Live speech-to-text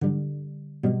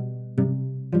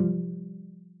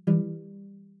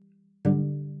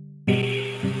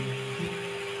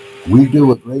We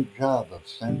do a great job of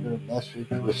sender, message,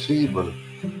 receiver,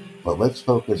 but let's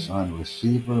focus on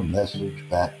receiver, message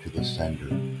back to the sender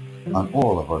on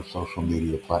all of our social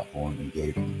media platform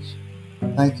engagements.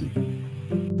 Thank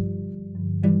you.